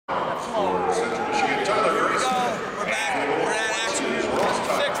For Central Michigan, Tyler Here we Grayson. go. We're back. We're at action.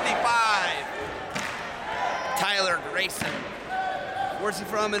 65. Tyler Grayson. Where's he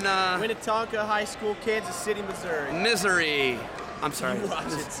from? In Minnetonka High School, Kansas City, Missouri. Missouri. I'm sorry. You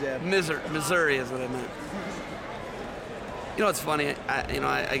watch it, Zeb. Missouri is what I meant. You know, it's funny.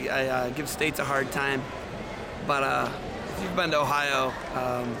 I give states a hard time, but if you've been to Ohio,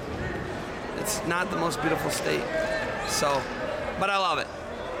 it's not the most beautiful state. So, but I love it.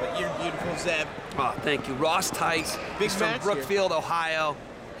 But you're beautiful, Zeb. Oh, thank you. Ross Tice. He's from Brookfield, Ohio.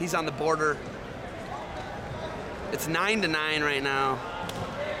 He's on the border. It's 9-9 right now.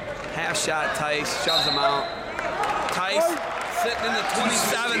 Half shot, Tice shoves him out. Tice sitting in the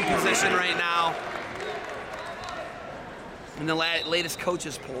 27 position right now in the latest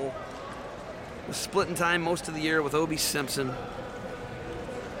coaches poll. Was splitting time most of the year with Obi Simpson.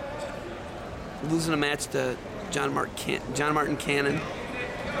 Losing a match to John Martin Cannon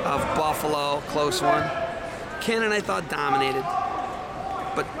of Buffalo, close one. Cannon, I thought, dominated,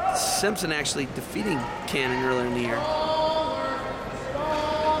 but Simpson actually defeating Cannon earlier in the year.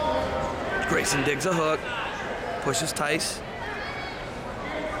 Grayson digs a hook, pushes Tice.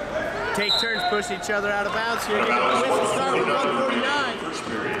 Take turns pushing each other out of bounds here. Whistle start with 149. First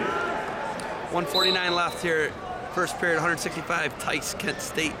period. 149 left here, first period, 165. Tice, Kent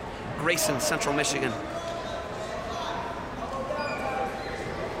State, Grayson, Central Michigan.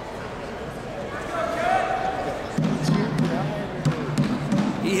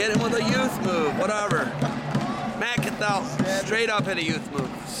 He hit him with a youth move, whatever. Matt Cathell straight up hit a youth move.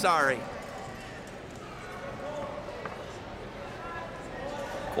 Sorry.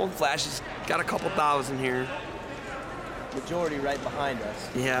 Cold Flash has got a couple thousand here. Majority right behind us.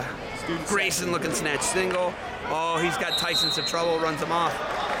 Yeah. Grayson looking snatch single. Oh, he's got Tice in some trouble, runs him off.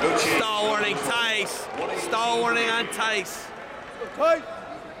 Stall warning, Tice. Stall warning on Tice. Tice.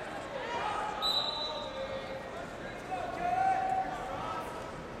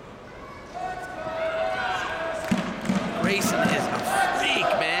 Grayson is a freak,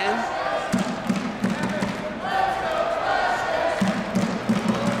 man.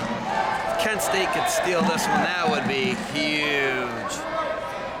 Kent State could steal this one. That would be huge.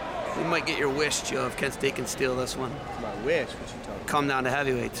 You might get your wish, Joe, if Kent State can steal this one. My wish? What you talking about? Come down to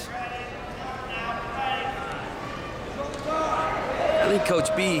heavyweights. I think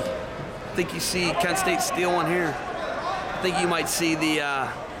Coach B, I think you see Kent State steal one here. I think you might see the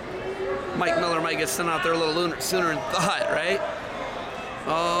Mike Miller might get sent out there a little sooner than thought, right?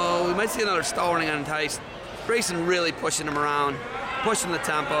 Oh, we might see another stall warning on Tice. Grayson really pushing him around, pushing the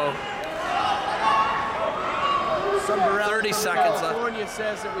tempo. 30 seconds left. California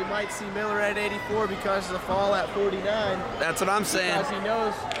says that we might see Miller at 84 because of the fall at 49. That's what I'm saying.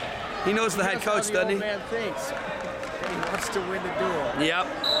 Because he knows the head coach, doesn't he? The old man thinks. And he wants to win the duel. Yep.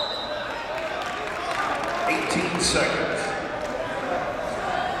 18 seconds.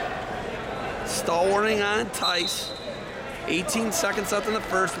 Stall warning on Tice. 18 seconds left in the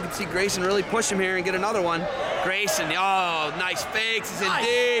first. We can see Grayson really push him here and get another one. Grayson, oh, nice fakes. He's in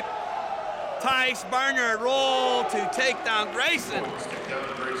deep. Tice, Barnard, roll to takedown Grayson.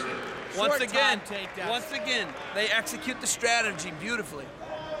 Once again, they execute the strategy beautifully.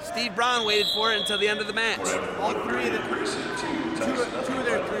 Steve Brown waited for it until the end of the match. All three of them, two of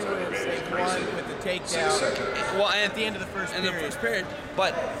their three wins, they won with the takedown. Well, at the end of the first period.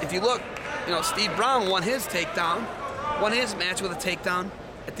 But if you look, Steve Brown won his takedown, won his match with a takedown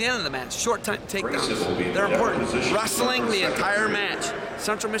at the end of the match. Short time takedowns. They're important. Wrestling the entire match.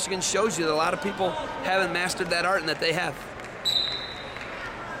 Central Michigan shows you that a lot of people haven't mastered that art and that they have.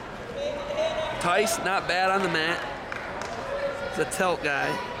 Tice, not bad on the mat. He's a tilt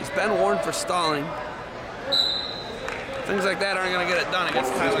guy. He's been warned for stalling. Things like that aren't going to get it done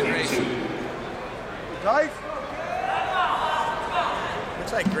against Tyler Grayson. Tice.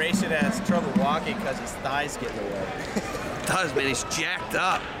 Looks like Grayson has trouble walking because his thighs get in the way. He does, man. He's jacked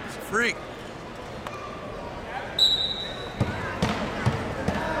up. He's a freak.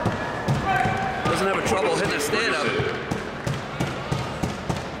 Doesn't have a trouble hitting a stand-up.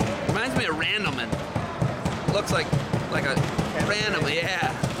 Reminds me of Randleman. Looks like a random,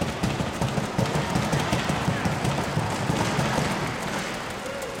 yeah.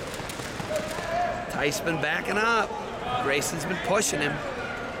 Tice been backing up. Grayson's been pushing him.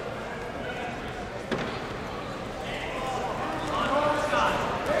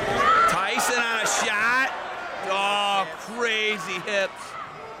 Tyson on a shot. Oh, crazy hips.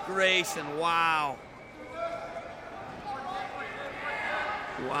 Grayson, wow.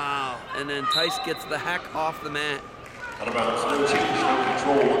 Wow. And then Tice gets the heck off the mat. Out of bounds, no change, no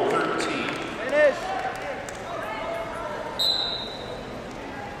control, 113. Finish.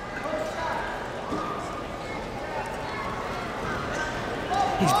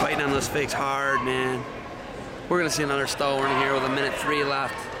 He's biting on those fakes hard, man. We're gonna see another stall warning here with 1:03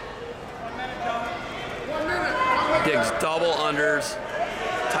 left. Digs double unders.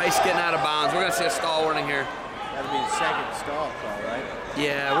 Tice getting out of bounds. We're gonna see a stall warning here. That'll be the second stall call, right?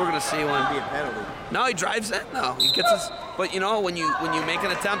 Yeah, we're gonna see one. That'll be a penalty. No, he drives in. No, he gets his. But you know, when you make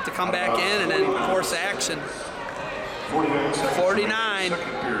an attempt to come back in and then force action. 49.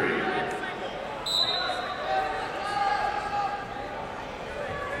 Second period.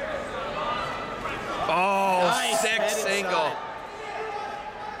 Oh, Nice. sick Head single. inside.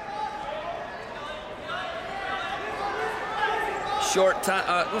 Short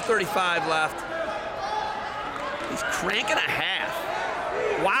time, 35 left. He's cranking a half.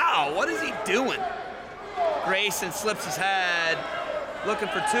 Wow, what is he doing? Grayson slips his head. Looking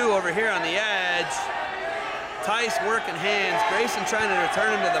for two over here on the edge. Tice working hands. Grayson trying to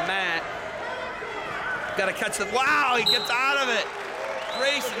return him to the mat. Got to catch the, wow, he gets out of it.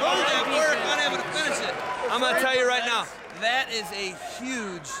 Grayson, all that work, unable to finish it. I'm going to tell you right now, that is a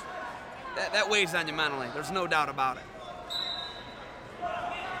huge, that weighs on you mentally. There's no doubt about it.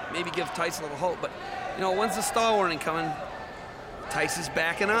 Maybe give Tice a little hope, but you know, when's the stall warning coming? Tice is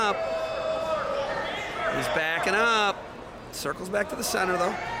backing up. He's backing up. Circles back to the center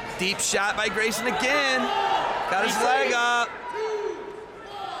though. Deep shot by Grayson again. Got his leg up.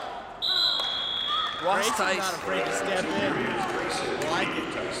 Watch Grayson's Tice. not afraid to step in. I like it.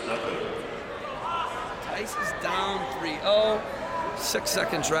 Tice is down 3-0. 6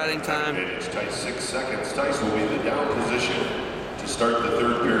 seconds riding time. Tice 6 seconds. Tice will be in the down position to start the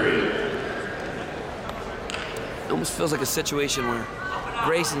third period. It almost feels like a situation where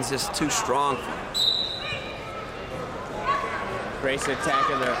Grayson's just too strong for him. Grayson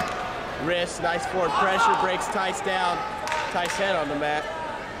attacking the wrist. Nice forward pressure. Breaks Tice down. Tice head on the mat.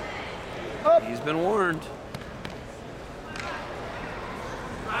 He's been warned.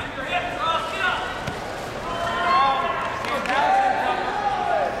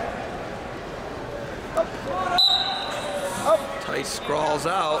 Tice scrawls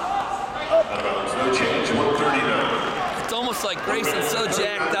out. No change, 139. It's almost like Grayson's so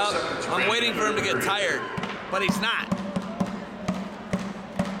jacked up, I'm waiting for him to get tired, but he's not.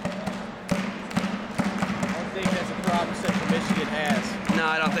 I don't think that's a problem Central Michigan has. No,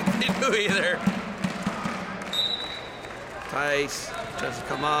 I don't think they do either. Tice tries to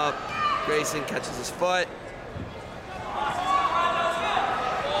come up. Grayson catches his foot.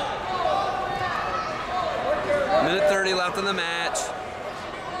 Minute 30 left in the match.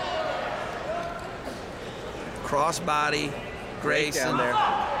 Crossbody, Grayson. Down there.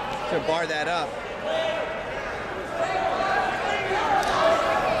 Should bar that up.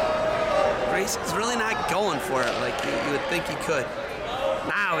 Grayson's really not going for it like you would think he could.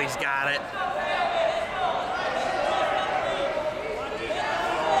 Now he's got it.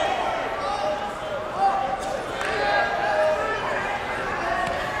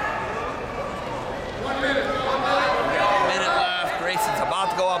 Minute left. Grayson's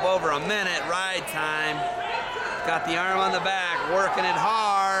about to go up over a minute. Ride time. Got the arm on the back, working it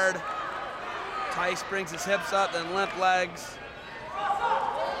hard. Tice brings his hips up, then limp legs.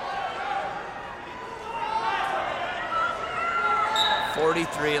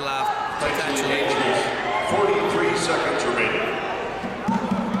 .43 left, potentially. 43 seconds remaining.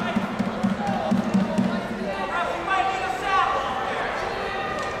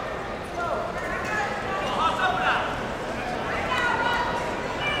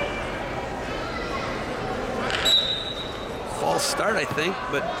 False start, I think,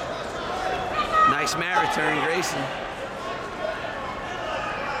 but nice mat return, Grayson.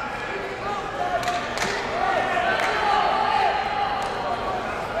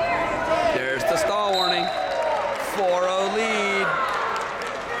 There's the stall warning. 4-0 lead.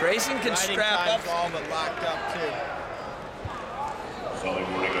 Grayson can Riding strap up. time's all but locked up too. Solid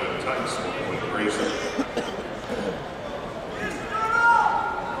warning on Tice, 1 point Grayson.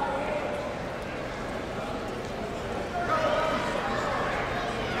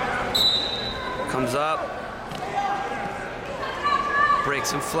 Comes up.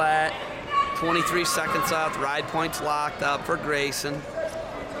 Breaks him flat. 23 seconds left. Ride point's locked up for Grayson.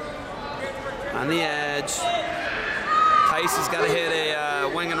 On the edge. Tice has got to hit a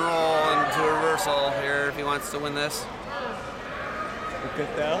wing and roll into a reversal here if he wants to win this. Look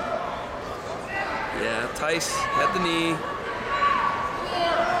at that. Yeah, Tice had the knee.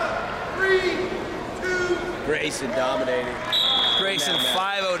 Grayson dominating. Grayson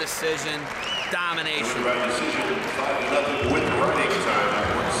 5-0 decision. Domination. By decision, 5-0 with riding time at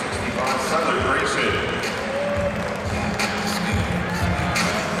 165. Tyler Grayson.